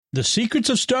The Secrets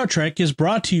of Star Trek is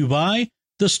brought to you by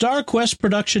the Star Quest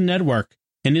Production Network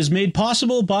and is made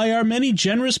possible by our many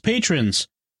generous patrons.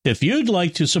 If you'd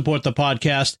like to support the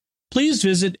podcast, please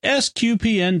visit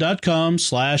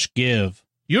sqpn.com/give.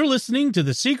 You're listening to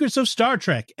The Secrets of Star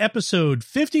Trek, episode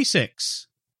 56.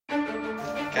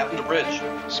 Captain to bridge.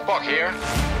 Spock here.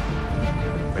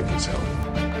 Make it so.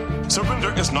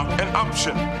 Surrender is not an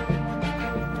option.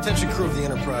 Attention crew of the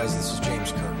Enterprise, this is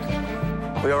James Kirk.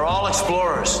 We are all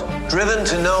explorers, driven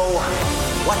to know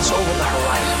what's over the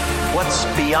horizon, what's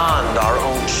beyond our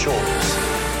own shores.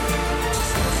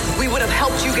 We would have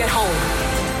helped you get home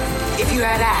if you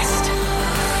had asked.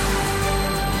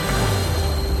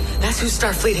 That's who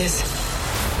Starfleet is.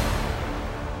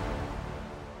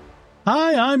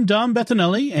 Hi, I'm Dom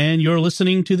Bettinelli, and you're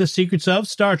listening to The Secrets of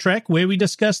Star Trek, where we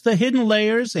discuss the hidden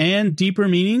layers and deeper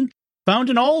meaning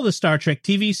found in all the Star Trek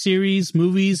TV series,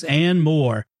 movies, and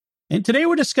more. And today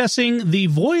we're discussing the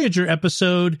Voyager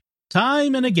episode,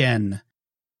 Time and Again.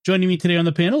 Joining me today on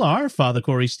the panel are Father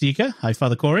Corey Stika. Hi,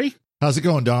 Father Corey. How's it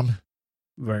going, Dom?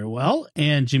 Very well.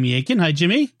 And Jimmy Aiken. Hi,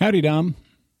 Jimmy. Howdy, Dom.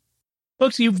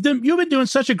 Folks, you've been doing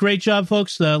such a great job,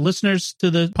 folks, the listeners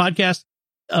to the podcast,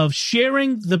 of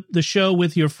sharing the show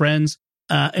with your friends.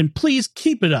 And please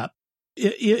keep it up.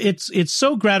 It's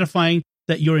so gratifying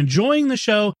that you're enjoying the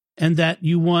show and that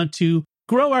you want to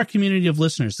grow our community of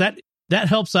listeners. That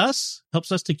helps us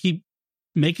to keep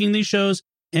making these shows,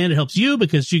 and it helps you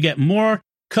because you get more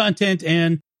content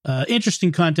and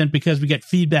interesting content because we get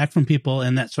feedback from people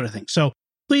and that sort of thing. So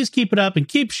please keep it up and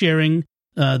keep sharing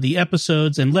the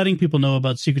episodes and letting people know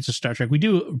about Secrets of Star Trek. We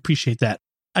do appreciate that.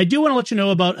 I do want to let you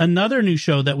know about another new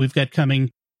show that we've got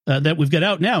coming, that we've got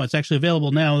out now. It's actually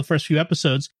available now, the first few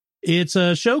episodes. It's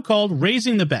a show called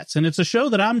Raising the Bets, and it's a show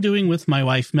that I'm doing with my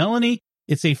wife, Melanie.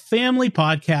 It's a family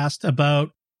podcast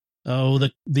about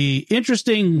the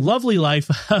interesting, lovely life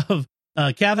of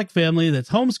a Catholic family that's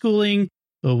homeschooling.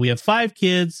 We have 5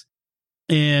 kids,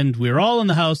 and we're all in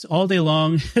the house all day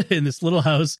long in this little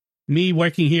house, me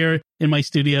working here in my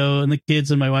studio and the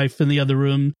kids and my wife in the other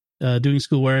room doing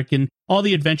schoolwork and all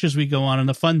the adventures we go on and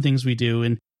the fun things we do.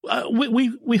 And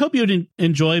we hope you'd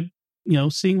enjoy,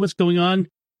 seeing what's going on,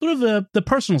 sort of the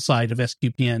personal side of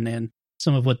SQPN and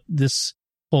some of what this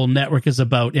whole network is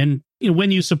about. And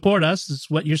when you support us, it's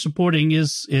what you're supporting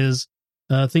is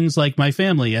things like my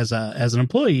family as an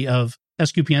employee of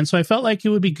SQPN. So I felt like it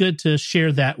would be good to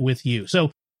share that with you.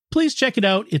 So please check it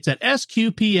out. It's at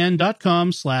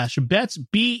sqpn.com/bets,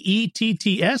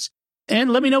 BETTS,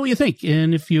 and let me know what you think.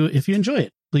 And if you enjoy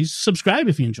it, please subscribe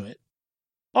if you enjoy it.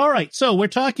 All right. So we're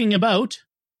talking about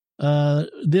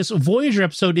this Voyager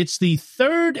episode. It's the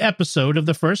 3rd episode of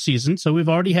the first season. So we've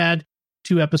already had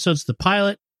 2 episodes, the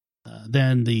pilot,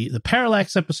 then the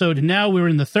Parallax episode, and now we're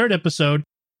in the 3rd episode.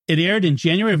 It aired in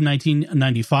January of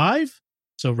 1995,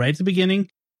 so right at the beginning.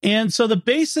 And so the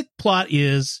basic plot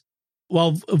is,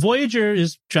 while Voyager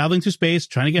is traveling through space,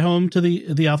 trying to get home to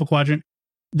the Alpha Quadrant,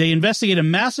 they investigate a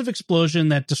massive explosion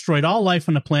that destroyed all life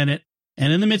on the planet.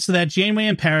 And in the midst of that, Janeway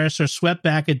and Paris are swept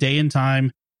back a day in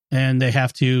time, and they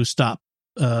have to stop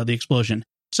the explosion.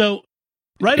 So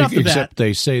right off the bat... Except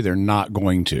they say they're not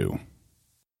going to.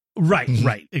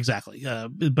 Right, exactly.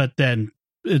 But then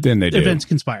they do. Events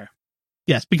conspire.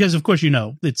 Yes, because of course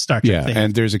it's Star Trek. Yeah,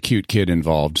 and there's a cute kid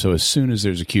involved. So as soon as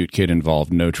there's a cute kid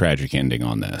involved, no tragic ending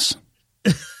on this.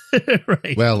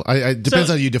 Right. Well, it depends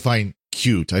how you define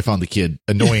cute. I found the kid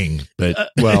annoying, but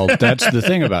well, that's the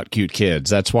thing about cute kids.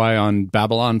 That's why on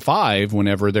Babylon 5,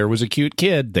 whenever there was a cute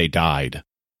kid, they died.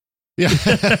 Yeah.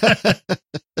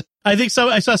 I think so.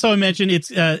 I saw someone mention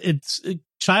it's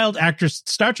child actress,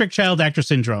 Star Trek child actor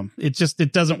syndrome. It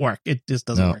doesn't work. It just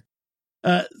doesn't work.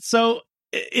 So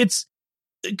it's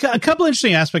a couple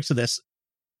interesting aspects of this.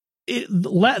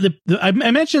 I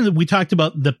mentioned that we talked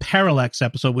about the Parallax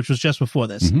episode, which was just before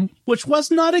this, which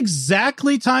was not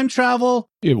exactly time travel.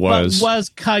 It was. But was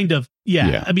kind of,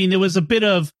 yeah. I mean, it was a bit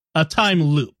of a time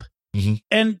loop. Mm-hmm.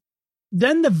 And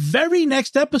then the very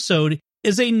next episode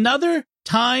is another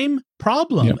time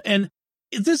problem. Yep. And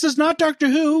this is not Doctor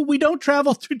Who. We don't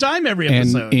travel through time every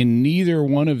episode. And in neither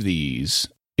one of these,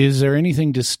 is there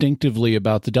anything distinctively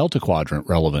about the Delta Quadrant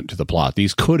relevant to the plot?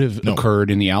 These could have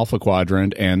occurred in the Alpha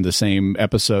Quadrant and the same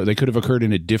episode. They could have occurred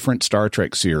in a different Star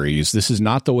Trek series. This is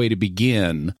not the way to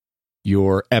begin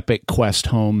your epic quest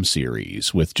home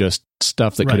series with just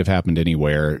stuff that could have happened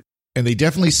anywhere. And they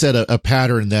definitely set a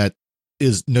pattern that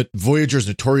is Voyager's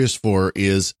notorious for,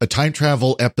 is a time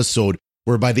travel episode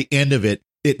where by the end of it,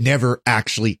 it never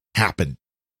actually happened.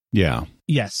 Yeah.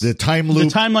 Yes. The time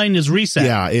loop. The timeline is reset.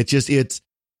 Yeah.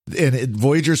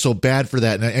 Voyager's so bad for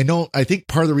that. And I think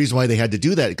part of the reason why they had to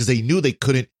do that, because they knew they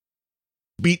couldn't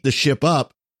beat the ship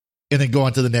up and then go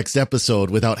on to the next episode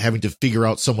without having to figure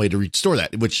out some way to restore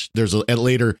that, which there's a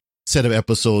later set of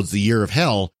episodes, The Year of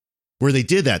Hell, where they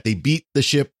did that. They beat the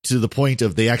ship to the point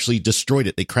of they actually destroyed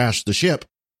it. They crashed the ship.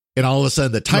 And all of a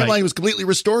sudden, the timeline was completely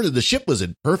restored and the ship was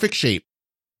in perfect shape.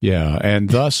 Yeah, and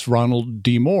thus Ronald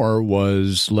D. Moore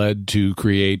was led to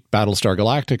create Battlestar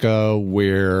Galactica,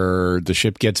 where the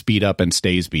ship gets beat up and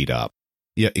stays beat up.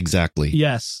 Yeah, exactly.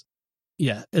 Yes.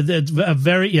 Yeah.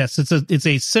 It's it's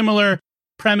a similar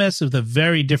premise with a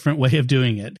very different way of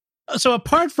doing it. So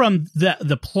apart from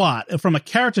the plot, from a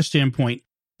character standpoint,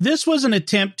 this was an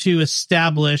attempt to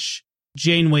establish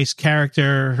Janeway's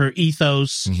character, her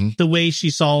ethos, the way she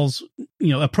solves,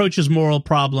 approaches moral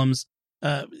problems.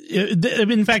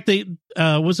 In fact,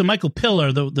 was it Michael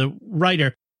Piller, the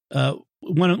writer,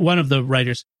 one of the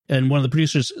writers and one of the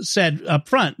producers, said up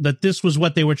front that this was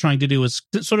what they were trying to do, was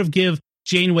to sort of give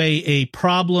Janeway a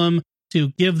problem, to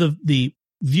give the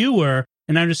viewer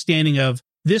an understanding of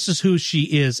this is who she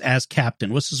is as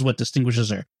captain. This is what distinguishes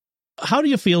her. How do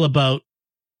you feel about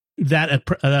that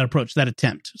approach, that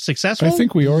attempt? Successful? I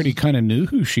think we already kind of knew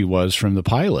who she was from the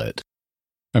pilot.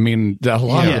 I mean, a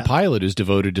lot of the pilot is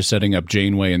devoted to setting up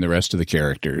Janeway and the rest of the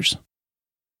characters.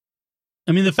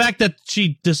 I mean, the fact that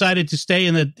she decided to stay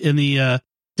in the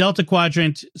Delta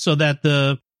Quadrant so that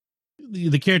the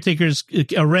caretaker's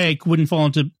array wouldn't fall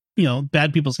into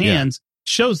bad people's hands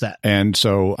shows that. And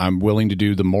so I'm willing to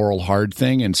do the moral hard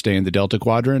thing and stay in the Delta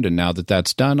Quadrant. And now that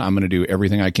that's done, I'm going to do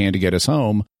everything I can to get us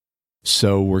home.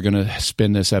 So we're going to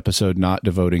spend this episode not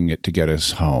devoting it to get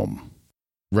us home.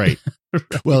 Right.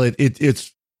 Well,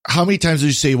 it's how many times did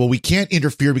you say, well, we can't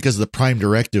interfere because of the Prime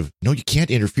Directive? No, you can't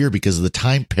interfere because of the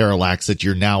time parallax that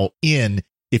you're now in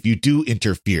if you do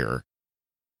interfere.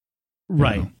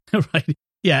 Right. Right.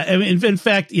 Yeah. I mean, in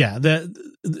fact,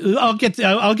 I'll get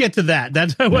to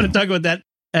that. I want to talk about that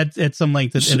at some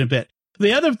length in a bit.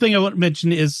 The other thing I want to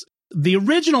mention is the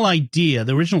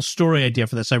original story idea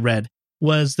for this I read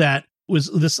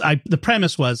the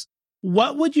premise was,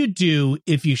 what would you do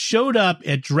if you showed up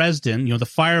at Dresden, the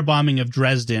firebombing of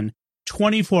Dresden,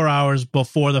 24 hours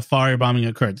before the firebombing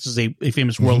occurred? This is a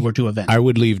famous World War II event. I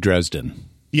would leave Dresden.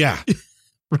 Yeah.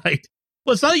 Right.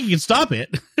 Well, it's not like you can stop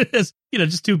it. It's,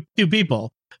 just two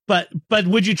people. But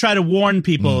would you try to warn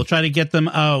people, try to get them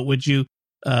out? Would you,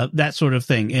 that sort of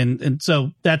thing? And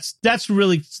so that's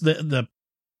really the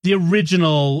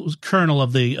original kernel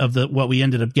of the what we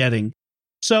ended up getting.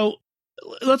 So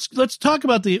let's talk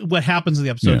about what happens in the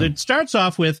episode. It starts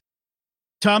off with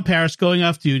Tom Paris going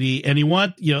off duty, and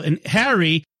and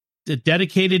Harry, the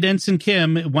dedicated Ensign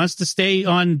Kim, wants to stay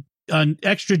on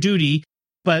extra duty,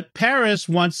 but Paris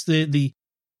wants to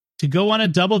go on a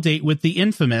double date with the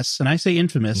infamous, and I say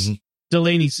infamous,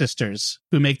 Delaney sisters,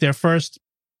 who make their first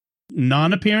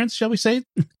non-appearance, shall we say?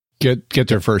 Get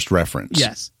their first reference.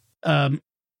 Yes.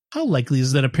 How likely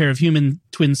is that a pair of human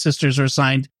twin sisters are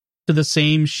assigned to the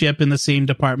same ship in the same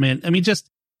department? I mean,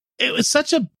 it was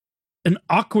such an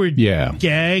awkward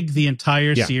gag the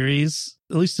entire series,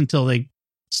 at least until they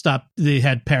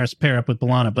had Paris pair up with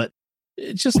B'Elanna. But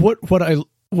it's just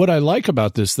what I like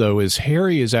about this, though, is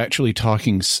Harry is actually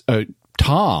talking.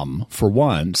 Tom, for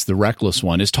once, the reckless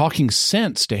one, is talking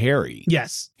sense to Harry.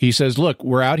 Yes. He says, look,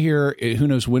 we're out here. Who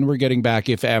knows when we're getting back,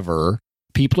 if ever.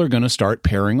 People are going to start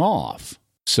pairing off.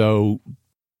 So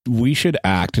we should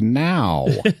act now.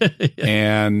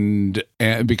 and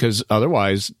because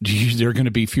otherwise there are going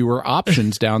to be fewer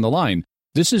options down the line.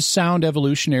 This is sound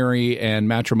evolutionary and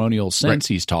matrimonial sense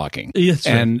he's talking. Yes,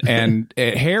 and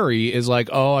Harry is like,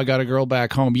 oh, I got a girl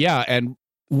back home. Yeah, and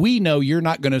we know you're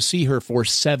not going to see her for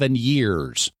 7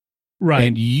 years. Right.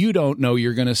 And you don't know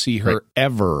you're going to see her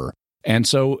ever. And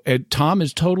so Tom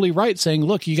is totally right, saying,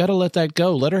 look, you got to let that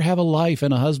go. Let her have a life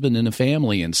and a husband and a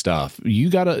family and stuff. You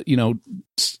got to,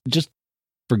 just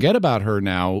forget about her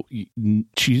now.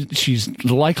 She's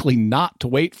likely not to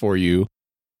wait for you.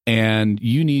 And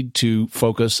you need to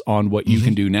focus on what you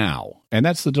can do now. And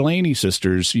that's the Delaney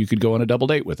sisters. You could go on a double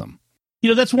date with them.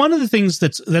 That's one of the things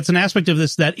that's an aspect of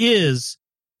this that is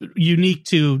unique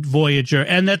to Voyager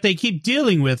and that they keep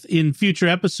dealing with in future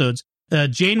episodes.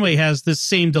 Janeway has this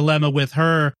same dilemma with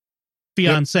her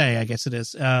fiance, I guess it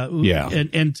is.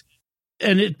 And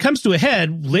it comes to a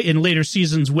head in later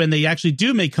seasons when they actually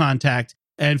do make contact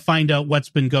and find out what's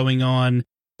been going on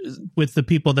with the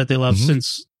people that they love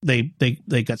since they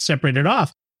got separated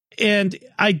off. And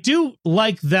I do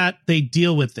like that they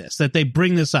deal with this, that they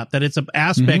bring this up, that it's an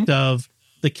aspect of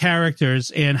the characters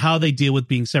and how they deal with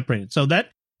being separated. So that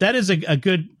is a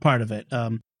good part of it.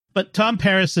 But Tom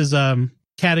Paris is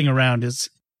catting around is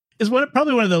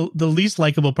probably one of the least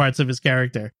likable parts of his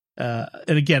character.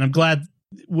 And again, I'm glad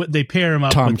they pair him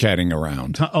up. Tomcatting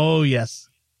around. Oh yes.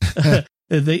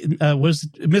 They was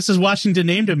Mrs. Washington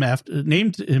named him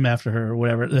after her or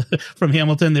whatever from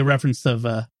Hamilton. The reference of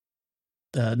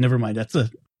never mind. That's a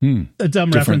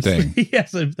dumb reference. Thing.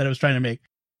 Yes, that I was trying to make.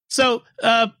 So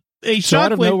so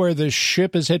out of nowhere, the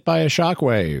ship is hit by a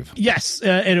shockwave. Yes,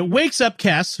 and it wakes up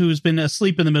Cass, who's been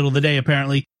asleep in the middle of the day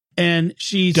apparently, and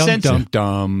she senses.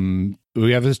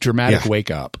 We have this dramatic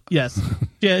wake up. Yes,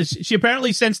 yeah. She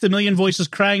apparently sensed a million voices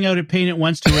crying out at pain at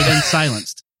once to her, then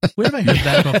silenced. Where have I heard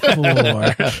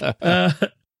that before?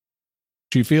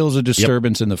 She feels a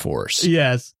disturbance in the Force.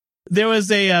 Yes. There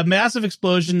was a massive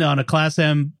explosion on a Class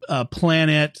M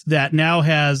planet that now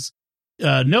has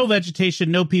no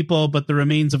vegetation, no people, but the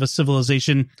remains of a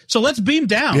civilization. So let's beam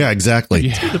down. Yeah,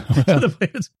 exactly.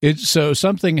 So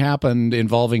something happened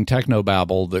involving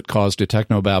technobabble that caused a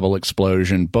technobabble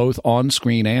explosion, both on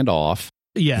screen and off.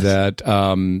 Yes.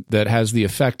 That has the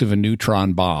effect of a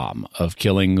neutron bomb, of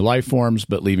killing life forms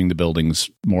but leaving the buildings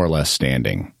more or less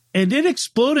standing. And it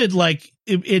exploded like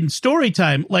in story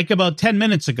time, like about 10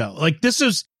 minutes ago. Like this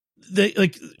is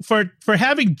for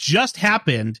having just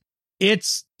happened.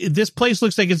 This place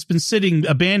looks like it's been sitting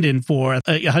abandoned for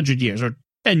 100 years or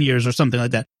 10 years or something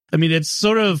like that. I mean, it's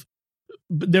sort of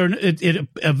it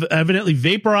evidently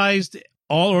vaporized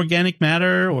all organic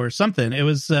matter or something. It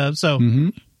was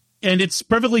and it's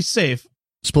perfectly safe.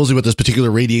 Supposedly what this particular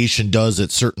radiation does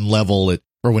at certain level,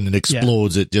 or when it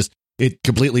explodes, it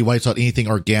completely wipes out anything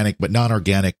organic, but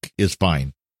non-organic is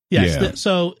fine. Yes. Yeah.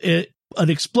 So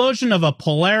an explosion of a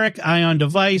polaric ion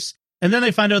device, and then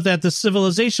they find out that the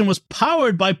civilization was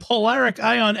powered by polaric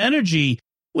ion energy,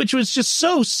 which was just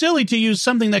so silly to use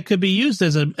something that could be used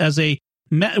as a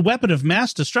weapon of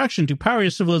mass destruction to power your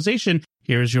civilization.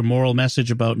 Here's your moral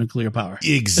message about nuclear power.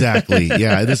 Exactly.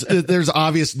 Yeah. There's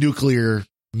obvious nuclear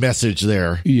message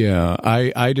there. Yeah.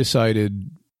 I decided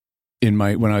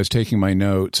when I was taking my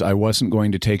notes, I wasn't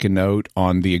going to take a note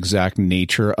on the exact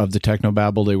nature of the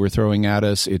technobabble they were throwing at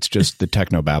us. It's just the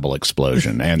technobabble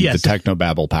explosion and the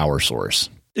technobabble power source.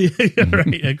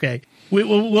 Right. Okay.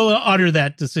 We'll honor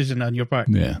that decision on your part.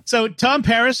 Yeah. So Tom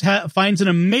Paris finds an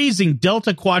amazing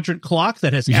Delta Quadrant clock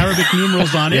that has Arabic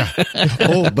numerals on it. Yeah.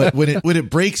 Oh, but when it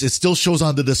breaks, it still shows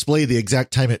on the display the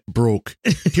exact time it broke.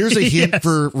 Here's a hint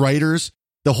for writers.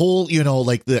 The whole,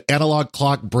 like the analog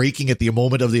clock breaking at the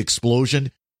moment of the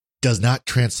explosion does not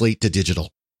translate to digital.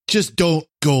 Just don't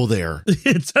go there.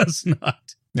 It does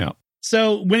not. No.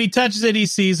 So when he touches it, he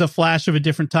sees a flash of a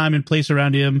different time and place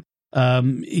around him.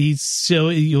 His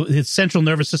central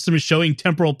nervous system is showing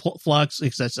temporal flux,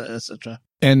 etc., etc.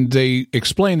 And they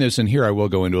explain this, and here I will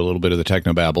go into a little bit of the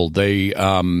technobabble.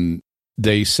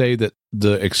 They say that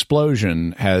the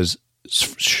explosion has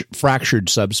fractured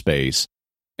subspace,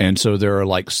 and so there are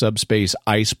like subspace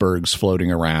icebergs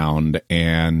floating around,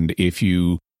 and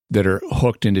that are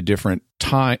hooked into different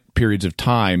periods of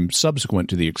time subsequent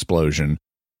to the explosion,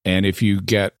 and if you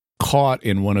get caught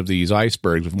in one of these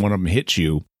icebergs, if one of them hits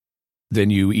you, then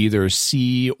you either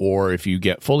see, or if you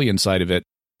get fully inside of it,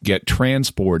 get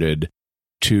transported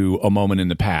to a moment in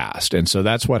the past. And so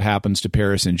that's what happens to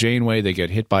Paris and Janeway. They get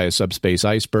hit by a subspace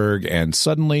iceberg, and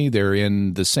suddenly they're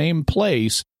in the same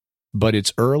place, but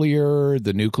it's earlier,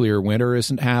 the nuclear winter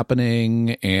isn't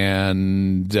happening,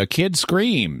 and the kid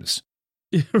screams.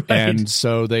 Right. And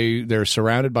so they're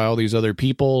surrounded by all these other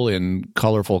people in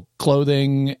colorful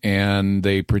clothing, and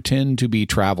they pretend to be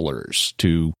travelers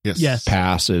to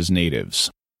pass as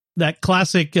natives. That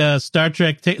classic Star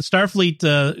Trek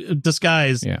Starfleet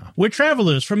disguise. Yeah. We're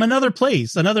travelers from another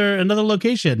place, another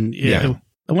location. Yeah.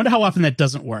 I wonder how often that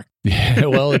doesn't work. Yeah,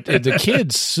 well, the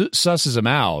kid susses them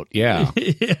out. Yeah.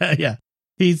 Yeah.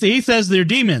 He says they're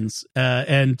demons,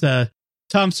 and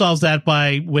Tom solves that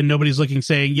by, when nobody's looking,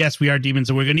 saying, "Yes, we are demons,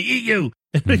 and we're going to eat you."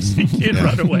 And makes the kid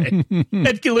run away.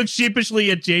 And he looks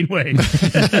sheepishly at Janeway.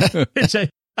 Which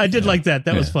I did like that.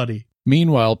 That was funny.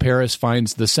 Meanwhile, Paris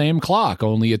finds the same clock,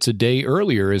 only it's a day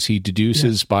earlier, as he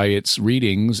deduces by its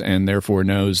readings, and therefore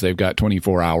knows they've got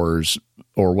 24 hours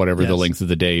or whatever the length of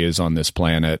the day is on this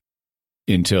planet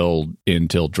until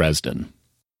Dresden.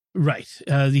 Right.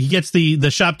 He gets the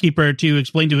shopkeeper to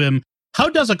explain to him, how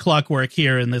does a clock work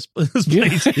here in this place?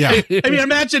 Yeah. I mean,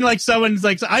 imagine like someone's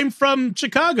like, I'm from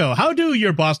Chicago. How do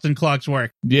your Boston clocks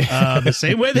work? Yeah. The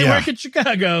same way they work in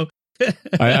Chicago.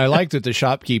 I like that the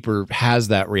shopkeeper has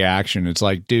that reaction. It's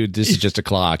like, dude, this is just a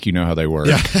clock. You know how they work.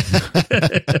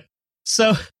 Yeah.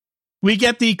 So we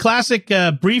get the classic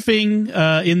briefing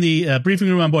in the briefing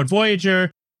room on board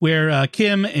Voyager, where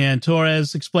Kim and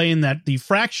Torres explain that the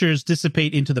fractures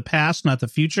dissipate into the past, not the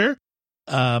future.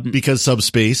 Because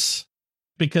subspace.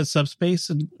 And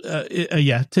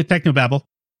technobabble.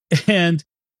 And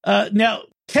now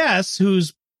Cass,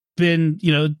 who's been,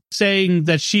 saying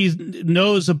that she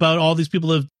knows about all these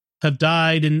people have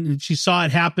died and she saw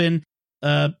it happen.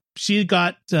 She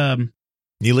got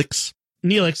Neelix.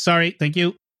 Sorry, thank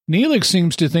you. Neelix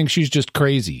seems to think she's just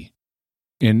crazy,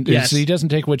 and yes. He doesn't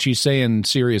take what she's saying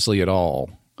seriously at all.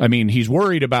 I mean, he's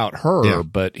worried about her,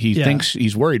 but he thinks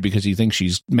he's worried because he thinks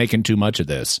she's making too much of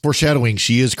this. Foreshadowing,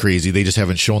 she is crazy. They just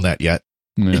haven't shown that yet.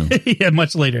 Yeah,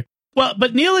 much later. Well,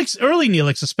 but early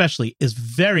Neelix especially, is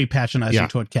very patronizing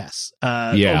toward Cass.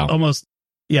 Almost,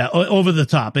 over the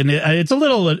top. And it's a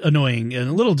little annoying and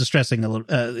a little distressing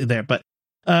there. But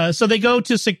so they go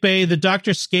to sickbay. The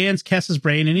doctor scans Cass's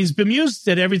brain, and he's bemused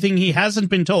at everything he hasn't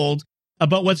been told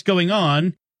about what's going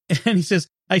on. And he says,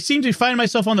 I seem to find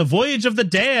myself on the voyage of the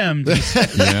damned.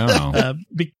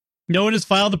 No one has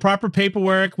filed the proper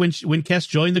paperwork when Cass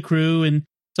joined the crew, and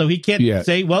so he can't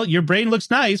say, well, your brain looks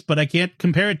nice, but I can't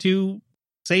compare it to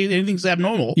say anything's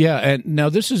abnormal. Yeah, and now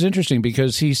this is interesting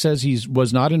because he says he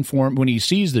was not informed when he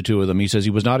sees the two of them. He says he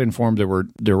was not informed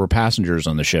there were passengers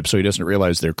on the ship, so he doesn't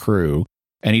realize they're crew,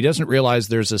 and he doesn't realize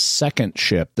there's a second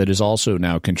ship that has also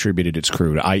now contributed its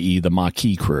crew, i.e., the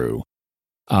Maquis crew.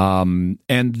 And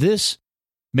this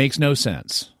makes no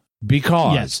sense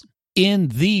because in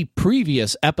the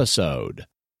previous episode,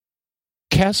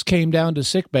 Kes came down to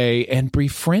sickbay and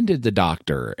befriended the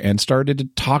doctor and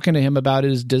started talking to him about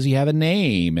does he have a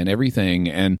name and everything.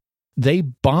 And they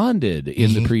bonded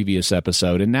in the previous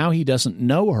episode, and now he doesn't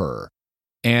know her.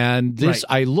 And this,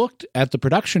 I looked at the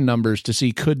production numbers to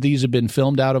see, could these have been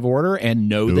filmed out of order? And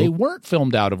no, they weren't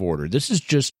filmed out of order. This is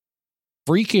just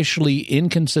freakishly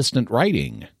inconsistent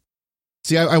writing.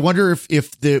 See, I wonder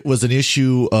if there was an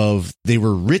issue of they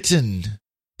were written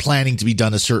planning to be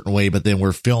done a certain way, but then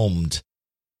were filmed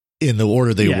in the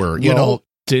order they were.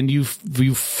 Then you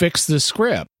fix the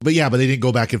script. But they didn't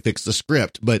go back and fix the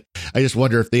script. But I just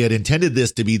wonder if they had intended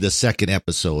this to be the second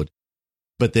episode,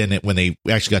 but then when they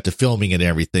actually got to filming and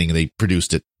everything, they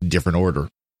produced it in different order.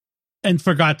 And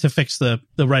forgot to fix the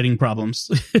writing problems.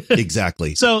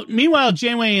 Exactly. So meanwhile,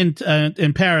 Janeway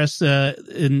and Paris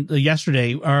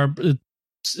yesterday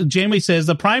Janeway says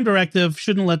the Prime Directive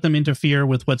shouldn't let them interfere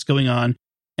with what's going on.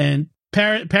 And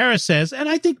Paris says, and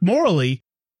I think morally,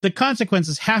 the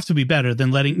consequences have to be better than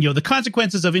letting, the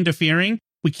consequences of interfering.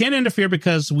 We can't interfere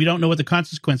because we don't know what the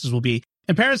consequences will be.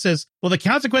 And Paris says, well, the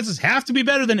consequences have to be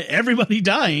better than everybody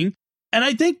dying. And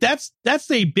I think that's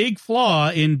a big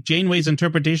flaw in Janeway's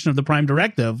interpretation of the Prime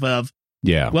Directive of,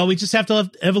 well, we just have to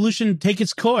let evolution take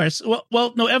its course.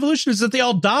 Well, no, evolution is that they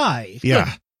all die.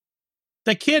 Yeah.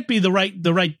 That can't be the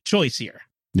right choice here.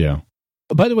 Yeah.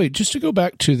 By the way, just to go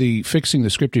back to the fixing the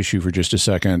script issue for just a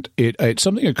second,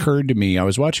 something occurred to me. I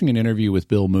was watching an interview with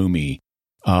Bill Mooney,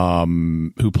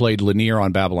 who played Lanier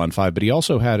on Babylon 5, but he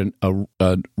also had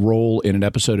a role in an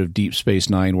episode of Deep Space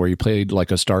Nine where he played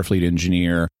like a Starfleet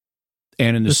engineer.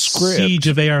 And in the script, Siege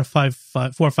of AR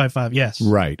 455, yes.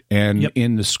 Right. And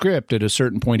in the script, at a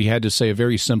certain point, he had to say a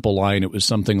very simple line. It was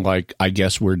something like, I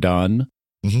guess we're done.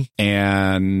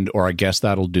 Or I guess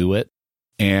that'll do it.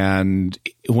 And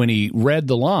when he read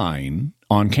the line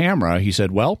on camera, he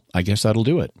said, well, I guess that'll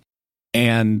do it.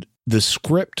 And the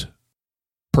script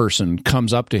person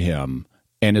comes up to him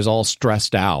and is all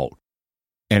stressed out.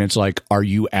 And it's like, are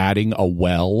you adding a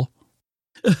well?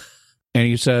 And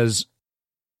he says,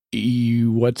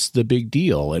 what's the big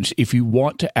deal? And if you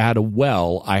want to add a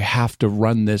well, I have to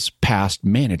run this past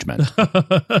management.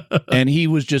 And he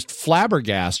was just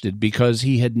flabbergasted because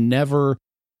he had never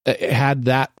had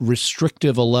that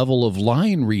restrictive a level of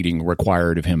line reading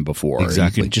required of him before.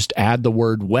 Exactly. You can just add the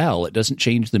word well. It doesn't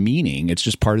change the meaning. It's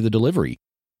just part of the delivery.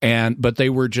 But they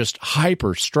were just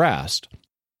hyper stressed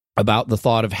about the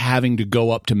thought of having to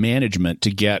go up to management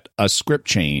to get a script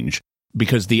change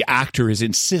because the actor is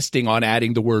insisting on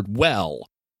adding the word well.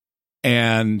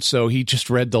 And so he just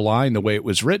read the line the way it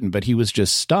was written, but he was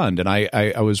just stunned. And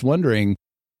I was wondering,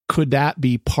 could that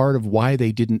be part of why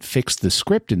they didn't fix the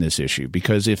script in this issue?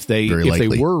 Because if they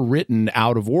were written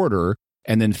out of order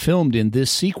and then filmed in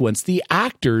this sequence, the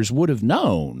actors would have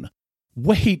known,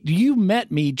 wait, you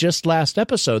met me just last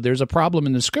episode. There's a problem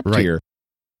in the script here.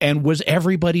 And was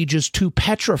everybody just too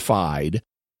petrified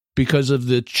because of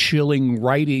the chilling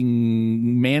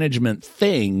writing management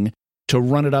thing to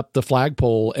run it up the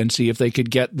flagpole and see if they could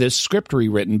get this script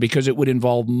rewritten? Because it would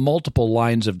involve multiple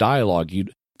lines of dialogue.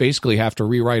 You'd basically have to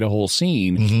rewrite a whole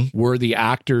scene. Were the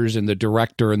actors and the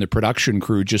director and the production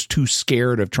crew just too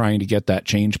scared of trying to get that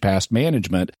change past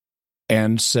management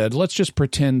and said, let's just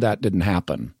pretend that didn't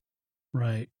happen?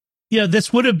 Right. Yeah,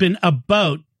 this would have been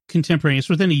about contemporaneous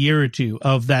within a year or two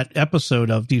of that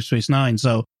episode of Deep Space Nine.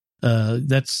 So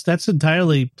That's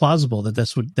entirely plausible that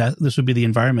this would be the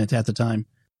environment at the time.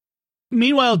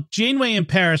 Meanwhile, Janeway and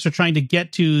Paris are trying to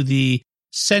get to the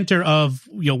center of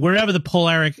wherever the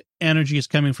polaric energy is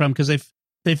coming from, because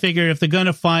they figure if they're going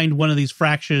to find one of these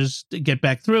fractures to get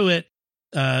back through it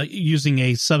using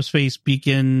a subspace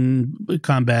beacon,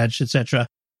 comm badge, etc.,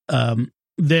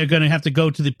 they're going to have to go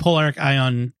to the polaric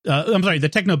ion. The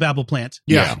technobabble plant.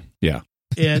 Yeah.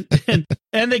 and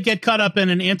they get caught up in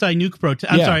an anti-nuke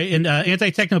protest.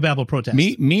 Anti-technobabble protest.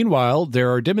 Meanwhile,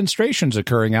 there are demonstrations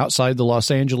occurring outside the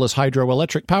Los Angeles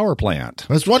hydroelectric power plant.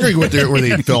 I was wondering where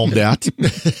they filmed at.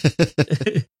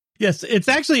 Yes, it's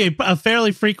actually a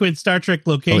fairly frequent Star Trek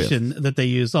location that they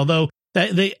use. Although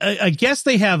I guess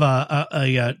they have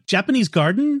a Japanese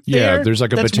garden there. Yeah, there's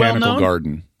like a botanical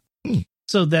garden.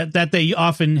 So that they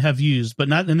often have used, but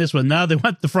not in this one. Now they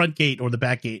want the front gate or the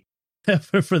back gate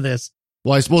for this.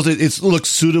 Well, I suppose it looks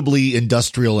suitably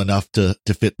industrial enough to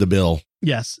fit the bill.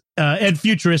 Yes, and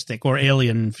futuristic or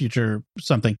alien future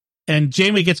something. And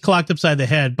Janeway gets clocked upside the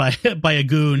head by a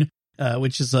goon,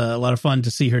 which is a lot of fun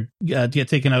to see her get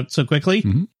taken out so quickly.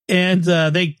 Mm-hmm. And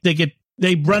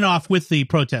they run off with the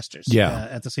protesters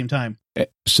at the same time.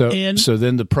 So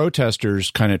then the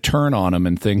protesters kind of turn on them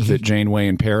and think that Janeway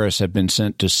and Paris have been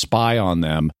sent to spy on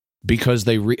them because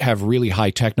they have really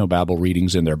high technobabble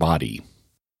readings in their body.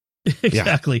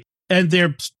 Exactly. Yeah. And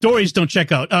their stories don't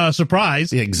check out.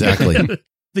 Surprise. Yeah, exactly.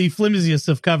 The flimsiest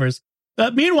of covers.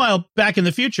 Meanwhile, back in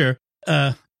the future,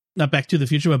 not Back to the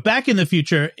Future, but back in the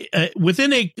future,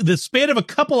 within the span of a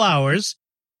couple hours,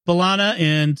 B'Elanna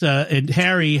and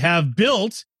Harry have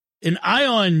built an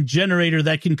ion generator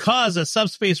that can cause a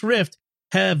subspace rift,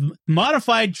 have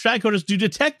modified tricorders to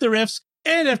detect the rifts,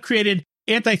 and have created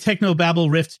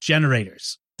anti-technobabble rift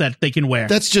generators that they can wear.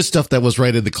 That's just stuff that was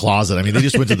right in the closet. I mean, they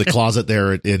just went to the closet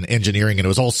there in engineering, and it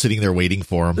was all sitting there waiting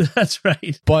for them. That's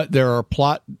right. But there are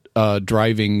plot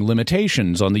driving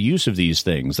limitations on the use of these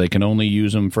things. They can only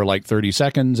use them for like 30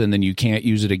 seconds, and then you can't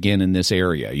use it again in this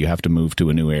area. You have to move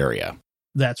to a new area.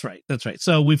 That's right.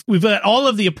 So we've got all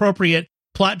of the appropriate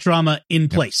plot drama in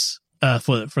place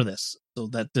for this, so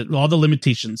that all the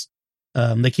limitations.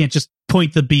 They can't just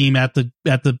point the beam at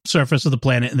the surface of the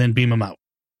planet and then beam them out.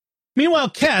 Meanwhile,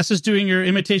 Cass is doing her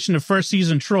imitation of first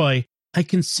season Troy. I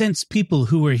can sense people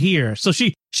who are here. So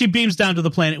she beams down to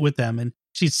the planet with them, and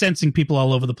she's sensing people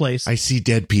all over the place. I see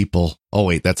dead people. Oh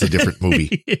wait, that's a different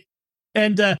movie.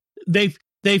 And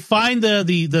they find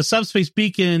the subspace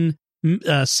beacon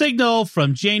signal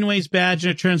from Janeway's badge,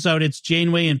 and it turns out it's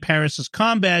Janeway and Paris's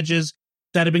comm badges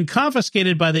that have been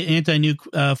confiscated by the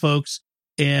anti-nuke folks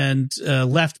and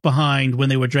left behind when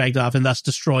they were dragged off, and thus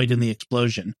destroyed in the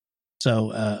explosion.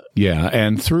 So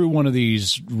and through one of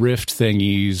these rift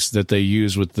thingies that they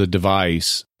use with the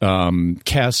device,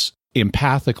 Kes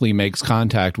empathically makes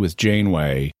contact with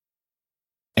Janeway,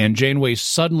 and Janeway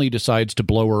suddenly decides to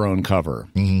blow her own cover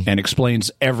and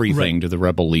explains everything to the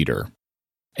rebel leader.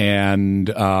 And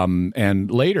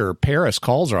later Paris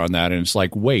calls her on that, and it's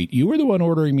like, wait, you were the one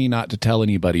ordering me not to tell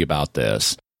anybody about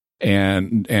this.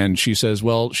 And she says,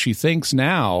 well, she thinks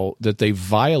now that they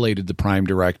violated the Prime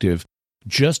Directive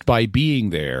just by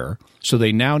being there, so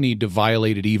they now need to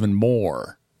violate it even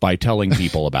more by telling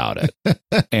people about it.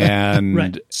 And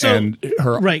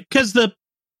because the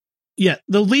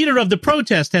leader of the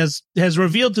protest has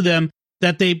revealed to them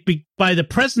that by the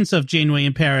presence of Janeway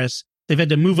in Paris, they've had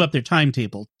to move up their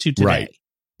timetable to today. Right.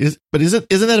 Isn't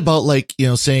that about like,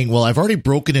 saying, well, I've already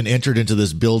broken and entered into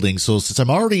this building, so since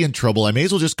I'm already in trouble, I may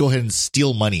as well just go ahead and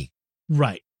steal money.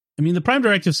 Right. I mean, the Prime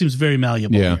Directive seems very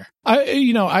malleable here.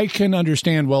 I can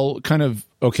understand, well, kind of,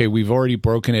 okay, we've already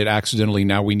broken it accidentally,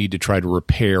 now we need to try to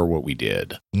repair what we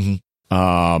did.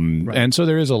 And so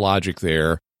there is a logic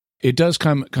there. It does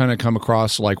come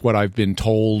across like what I've been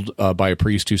told by a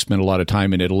priest who spent a lot of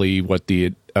time in Italy, what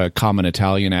the common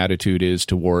Italian attitude is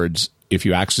towards if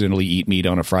you accidentally eat meat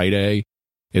on a Friday.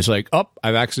 It's like, oh,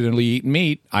 I've accidentally eaten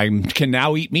meat. I can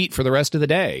now eat meat for the rest of the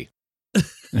day.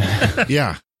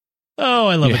 Yeah. Oh,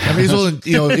 I love it. I may as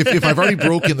well, if I've already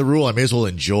broken the rule, I may as well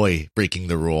enjoy breaking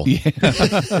the rule.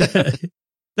 Yeah.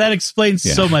 That explains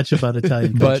so much about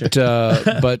Italian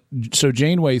culture. But so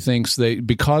Janeway thinks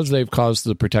because they've caused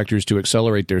the Protectors to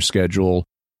accelerate their schedule,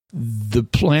 the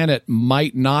planet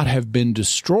might not have been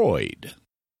destroyed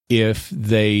if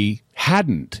they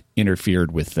hadn't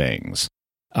interfered with things.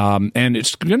 And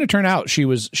it's going to turn out she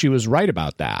was right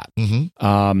about that.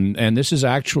 And this is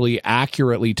actually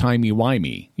accurately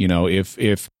timey-wimey. If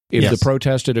the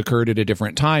protest had occurred at a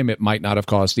different time, it might not have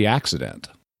caused the accident.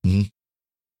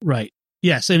 Right.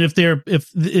 Yes, and if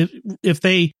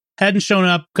they hadn't shown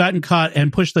up, gotten caught,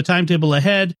 and pushed the timetable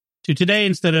ahead, to today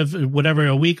instead of whatever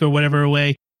a week or whatever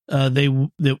away, they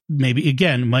maybe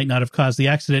again might not have caused the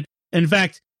accident. In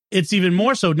fact, it's even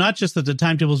more so, not just that the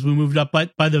timetables we moved up,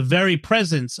 but by the very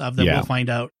presence of them, we'll find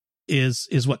out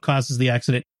is what causes the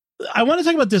accident. I want to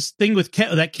talk about this thing with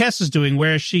that Kes is doing,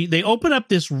 where they open up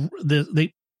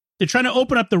they're trying to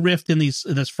open up the rift in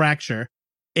this fracture,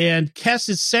 and Kes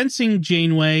is sensing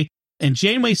Janeway, and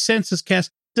Janeway senses Kes.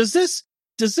 Does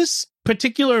this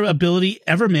particular ability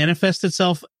ever manifest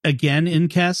itself again in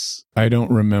Kes? I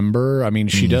don't remember. I mean,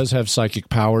 she does have psychic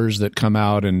powers that come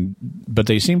out, but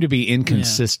they seem to be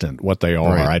inconsistent what they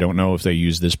are. Right. I don't know if they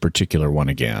use this particular one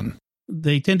again.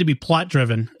 They tend to be plot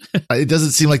driven. It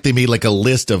doesn't seem like they made like a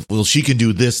list of, well, she can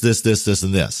do this, this, this, this,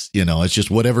 and this. It's just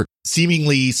whatever,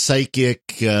 seemingly psychic,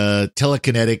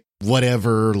 telekinetic,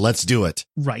 whatever. Let's do it.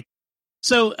 Right.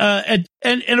 So, and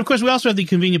of course, we also have the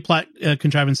convenient plot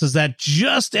contrivances that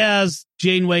just as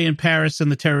Janeway and Paris and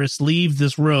the terrorists leave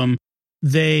this room,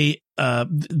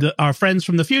 our friends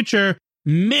from the future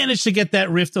manage to get that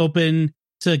rift open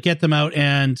to get them out,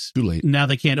 and too late. Now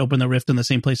they can't open the rift in the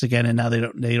same place again, and now they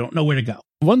don't know where to go.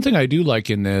 One thing I do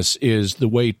like in this is the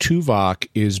way Tuvok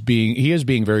is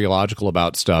being very logical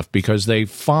about stuff, because they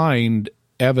find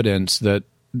evidence that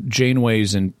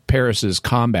Janeway's and Paris's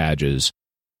comm badges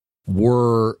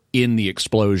were in the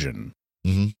explosion.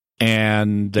 Mm-hmm.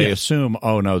 And they assume,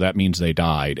 oh no, that means they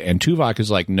died. And Tuvok is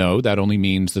like, no, that only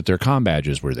means that their comm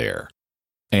badges were there.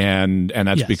 And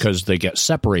that's because they get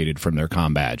separated from their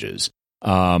comm badges.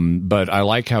 But I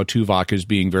like how Tuvok is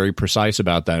being very precise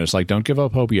about that. It's like, don't give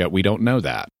up hope yet. We don't know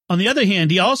that. On the other hand,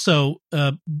 he also,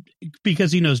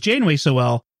 because he knows Janeway so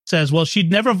well, says, well, she'd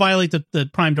never violate the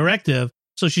Prime Directive,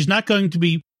 so she's not going to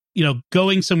be,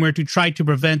 going somewhere to try to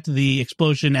prevent the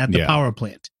explosion at the power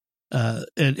plant.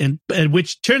 And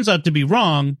which turns out to be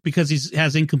wrong because he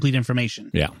has incomplete information.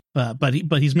 Yeah. But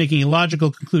he's making a logical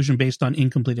conclusion based on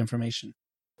incomplete information.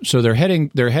 So they're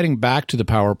heading back to the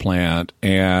power plant,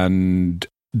 and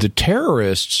the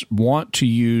terrorists want to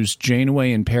use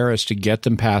Janeway and Paris to get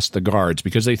them past the guards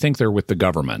because they think they're with the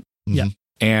government. Yeah.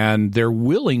 And they're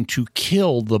willing to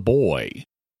kill the boy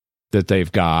that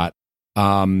they've got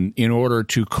in order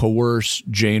to coerce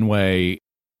Janeway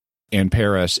and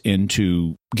Paris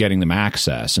into getting them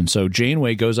access. And so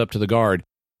Janeway goes up to the guard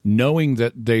knowing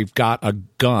that they've got a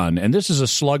gun, and this is a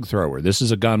slug thrower. This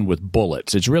is a gun with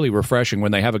bullets. It's really refreshing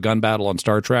when they have a gun battle on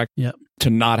Star Trek to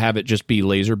not have it just be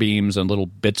laser beams and little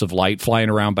bits of light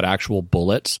flying around, but actual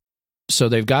bullets. So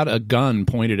they've got a gun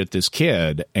pointed at this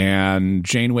kid, and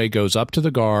Janeway goes up to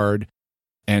the guard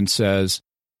and says,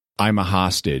 I'm a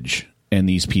hostage, and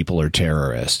these people are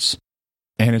terrorists.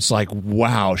 And it's like,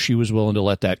 wow, she was willing to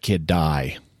let that kid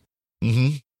die.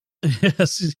 Mm-hmm.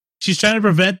 Yes. She's trying to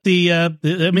prevent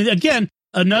again,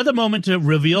 another moment to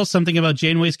reveal something about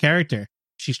Janeway's character.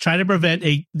 She's trying to prevent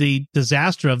the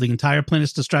disaster of the entire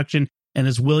planet's destruction and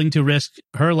is willing to risk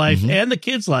her life and the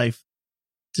kid's life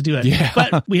to do it. Yeah.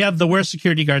 But we have the worst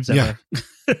security guards ever.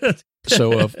 Yeah.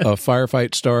 So a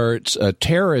firefight starts. A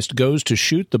terrorist goes to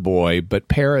shoot the boy, but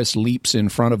Paris leaps in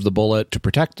front of the bullet to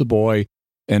protect the boy,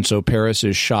 and so Paris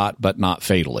is shot, but not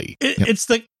fatally.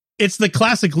 It's the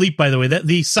classic leap, by the way, that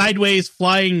the sideways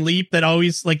flying leap that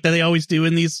they always do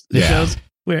in these shows.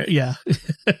 Where,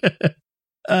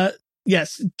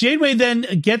 yes, Janeway then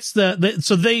gets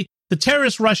the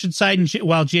terrorists rush inside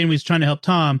while Janeway's trying to help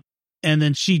Tom, and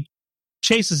then she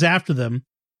chases after them,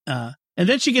 and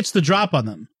then she gets the drop on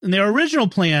them. And their original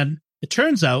plan, it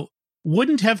turns out,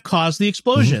 wouldn't have caused the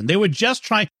explosion. Mm-hmm. They were just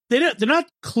trying. They're not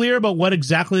clear about what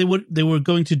exactly they were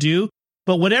going to do.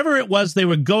 But whatever it was they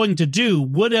were going to do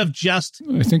would have just...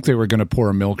 I think they were going to pour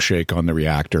a milkshake on the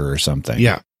reactor or something.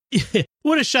 Yeah.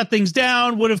 Would have shut things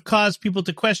down, would have caused people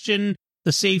to question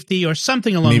the safety or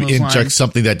something along those lines. Maybe inject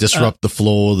something that disrupt the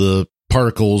flow of the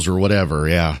particles or whatever,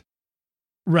 yeah.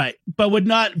 Right. But would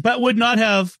not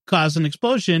have caused an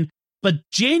explosion. But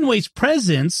Janeway's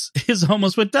presence is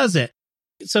almost what does it.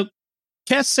 So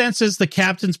Kes senses the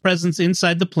captain's presence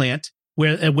inside the plant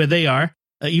where they are,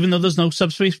 even though there's no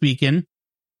subspace beacon.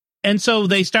 And so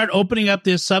they start opening up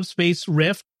this subspace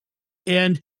rift,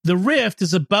 and the rift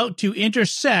is about to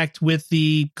intersect with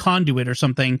the conduit or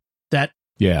something that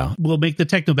will make the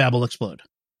technobabble explode.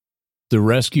 The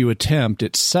rescue attempt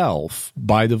itself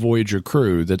by the Voyager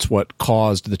crew, that's what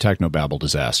caused the technobabble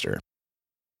disaster.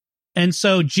 And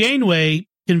so Janeway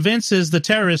convinces the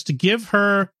terrorist to give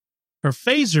her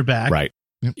phaser back. Right.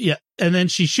 Yep. Yeah. And then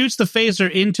she shoots the phaser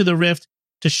into the rift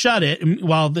to shut it,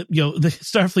 while the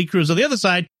Starfleet crew is on the other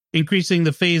side, increasing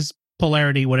the phase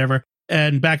polarity, whatever,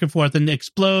 and back and forth, and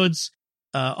explodes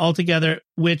altogether,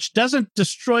 which doesn't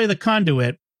destroy the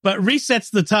conduit, but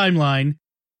resets the timeline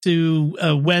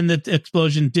to when the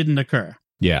explosion didn't occur.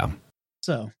 Yeah.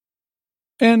 So,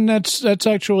 and that's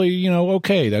actually,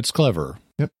 okay. That's clever.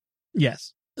 Yep.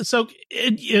 Yes. So,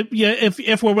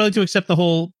 if we're willing to accept the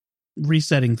whole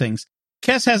resetting things,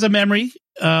 Kes has a memory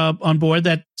on board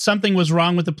that something was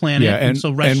wrong with the planet, and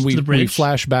so rushed to the bridge. We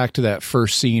flash back to that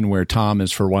first scene where Tom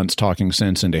is for once talking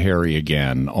sense into Harry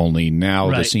again, only now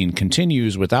the scene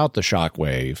continues without the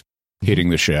shockwave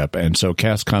hitting the ship, and so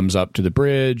Kes comes up to the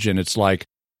bridge, and it's like,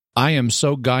 I am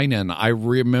so Guinan, I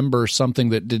remember something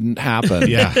that didn't happen.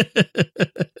 Yeah.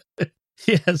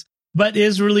 Yes, but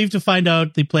is relieved to find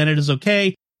out the planet is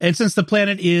okay, and since the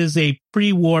planet is a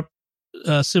pre-warp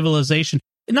civilization,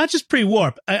 not just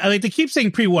pre-warp. I like to keep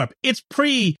saying pre-warp. It's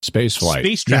space flight,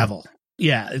 space travel.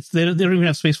 Yeah, they don't even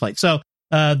have space flight, so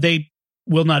they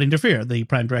will not interfere. The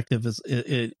Prime Directive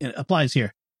it applies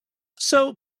here.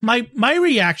 So my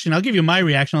reaction. I'll give you my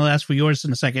reaction. I'll ask for yours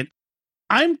in a second.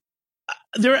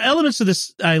 There are elements of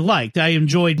this I liked. I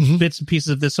enjoyed bits and pieces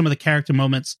of this. Some of the character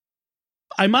moments.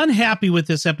 I'm unhappy with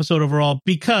this episode overall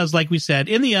because, like we said,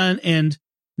 in the end,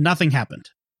 nothing happened.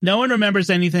 No one remembers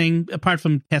anything apart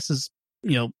from Kes's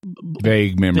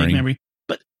vague memory,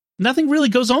 but nothing really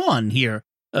goes on here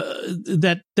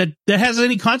that has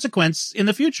any consequence in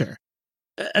the future,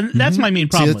 and that's my main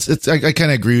problem. I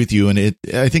kind of agree with you, and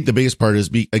I think the biggest part is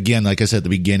again, like I said at the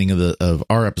beginning of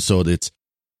our episode,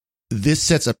 this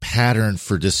sets a pattern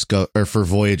for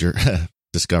Voyager.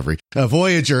 Discovery,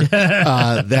 Voyager,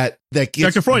 that gets,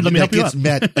 Dr. Freud, let me help you out.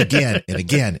 Met again and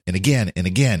again and again and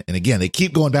again and again. They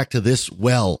keep going back to this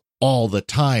all the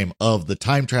time of the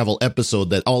time travel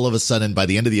episode that all of a sudden by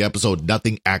the end of the episode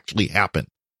nothing actually happened.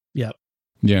 Yep.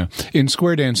 Yeah. In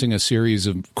square dancing, a series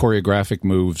of choreographic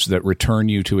moves that return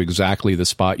you to exactly the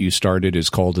spot you started is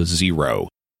called a zero.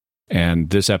 And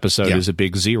this episode is a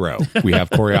big zero. We have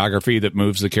choreography that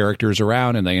moves the characters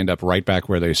around and they end up right back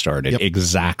where they started. Yep.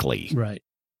 Exactly. Right.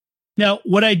 Now,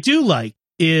 what I do like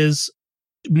is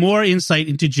more insight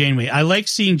into Janeway. I like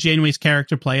seeing Janeway's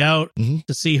character play out,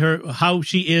 to see how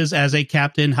she is as a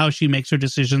captain, how she makes her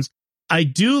decisions. I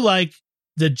do like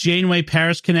the Janeway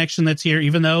Paris connection that's here,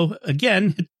 even though,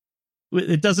 again,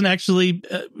 it doesn't actually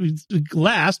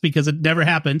last because it never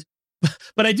happened.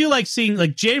 But I do like seeing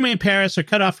Janeway and Paris are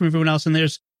cut off from everyone else, and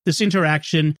there's this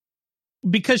interaction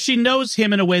because she knows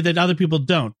him in a way that other people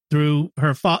don't through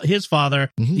his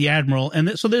father, the Admiral,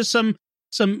 and so there's some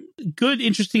good,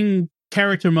 interesting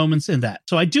character moments in that.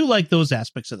 So I do like those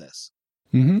aspects of this.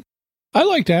 I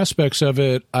liked aspects of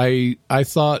it. I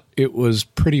thought it was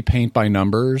pretty paint by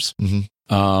numbers.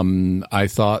 I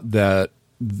thought that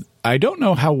I don't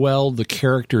know how well the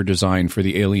character design for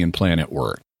the alien planet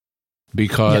worked.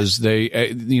 Because they,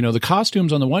 the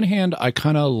costumes on the one hand, I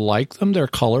kind of like them. They're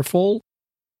colorful,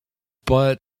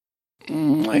 but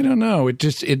I don't know.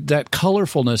 That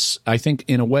colorfulness, I think,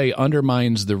 in a way,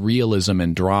 undermines the realism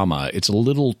and drama. It's a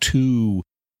little too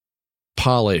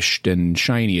polished and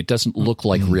shiny. It doesn't look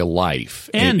like real life.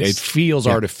 And it feels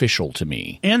artificial to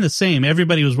me. And the same.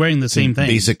 Everybody was wearing the same thing.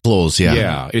 Basic clothes, yeah.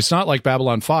 Yeah. It's not like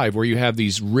Babylon 5 where you have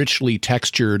these richly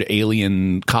textured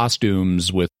alien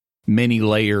costumes with many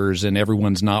layers and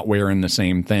everyone's not wearing the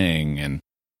same thing. And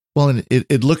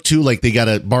it looked too like they got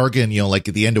a bargain, like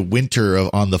at the end of winter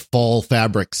on the fall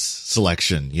fabrics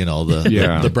selection,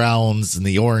 the browns and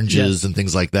the oranges and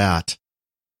things like that.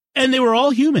 And they were all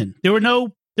human. There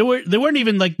weren't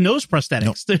even nose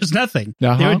prosthetics. No. There's nothing.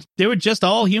 They were just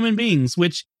all human beings,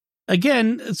 which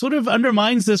again sort of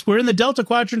undermines this. We're in the Delta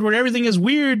Quadrant where everything is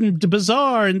weird and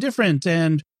bizarre and different,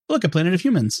 and look, a planet of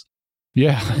humans.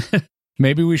 Yeah.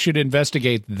 Maybe we should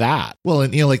investigate that. Well,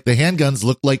 and the handguns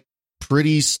look like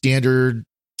pretty standard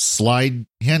slide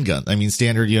handguns. I mean,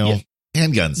 standard,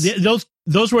 handguns.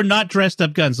 Those were not dressed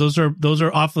up guns. Those are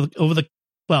the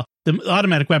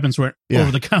automatic weapons weren't over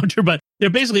the counter, but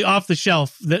they're basically off the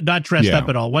shelf, not dressed up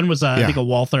at all. One was I think a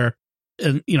Walther,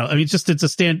 and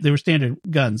they were standard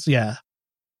guns. Yeah.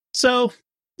 So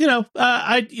we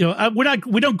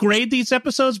don't grade these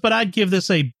episodes, but I'd give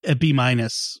this a B-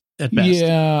 at best.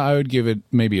 Yeah, I would give it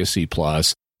maybe a C+.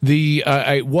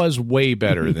 It was way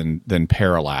better than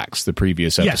Parallax, the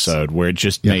previous episode, where it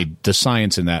just made the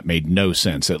science in that made no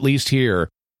sense. At least here,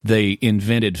 they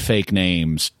invented fake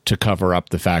names to cover up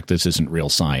the fact this isn't real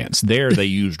science. There, they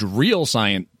used real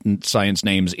science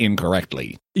names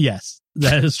incorrectly. Yes,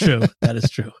 that is true. That is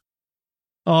true.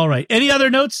 All right. Any other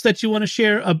notes that you want to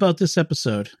share about this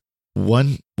episode?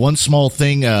 One small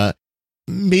thing.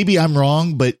 Maybe I'm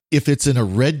wrong, but if it's in a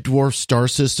red dwarf star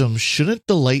system, shouldn't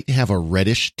the light have a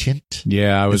reddish tint?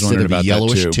 Yeah, I was wondering about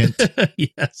yellowish that too. Tint.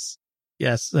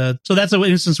 Yes. So that's an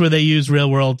instance where they use real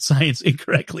world science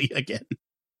incorrectly again.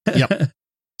 Yep.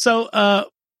 So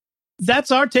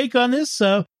that's our take on this.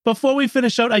 Before we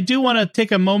finish out, I do want to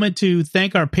take a moment to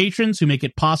thank our patrons who make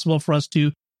it possible for us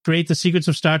to create the Secrets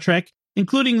of Star Trek,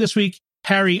 including this week,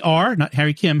 Harry R., not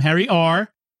Harry Kim, Harry R.,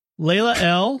 Layla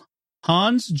L.,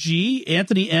 Hans G.,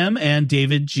 Anthony M., and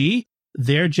David G.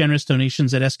 Their generous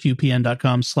donations at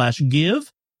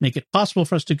sqpn.com/give make it possible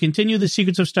for us to continue the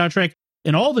Secrets of Star Trek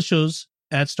and all the shows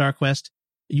at StarQuest.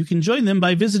 You can join them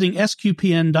by visiting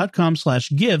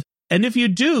sqpn.com/give. And if you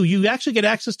do, you actually get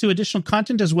access to additional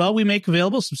content as well. We make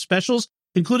available some specials,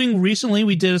 including recently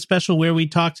we did a special where we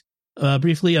talked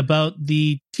briefly about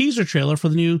the teaser trailer for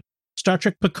the new Star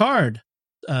Trek Picard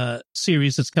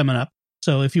series that's coming up.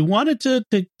 So if you wanted to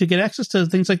get access to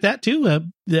things like that too,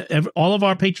 all of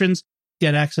our patrons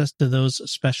get access to those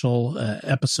special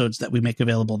episodes that we make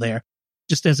available there,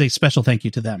 just as a special thank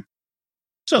you to them.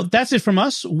 So that's it from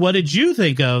us. What did you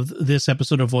think of this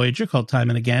episode of Voyager called Time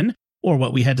and Again, or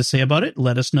what we had to say about it?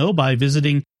 Let us know by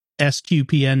visiting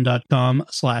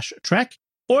sqpn.com/trek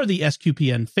or the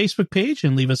SQPN Facebook page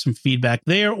and leave us some feedback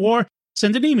there, or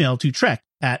send an email to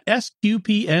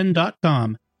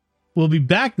trek@sqpn.com. We'll be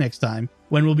back next time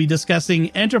when we'll be discussing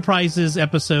Enterprise's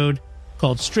episode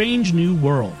called Strange New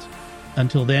World.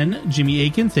 Until then, Jimmy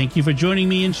Akin, thank you for joining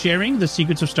me in sharing the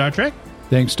Secrets of Star Trek.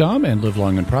 Thanks, Dom, and live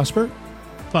long and prosper.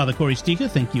 Father Corey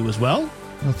Stika, thank you as well.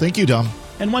 Well, thank you, Dom.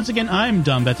 And once again, I'm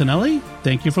Dom Bettinelli.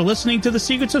 Thank you for listening to the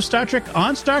Secrets of Star Trek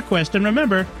on StarQuest. And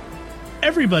remember,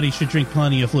 everybody should drink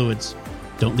plenty of fluids.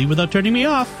 Don't leave without turning me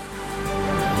off.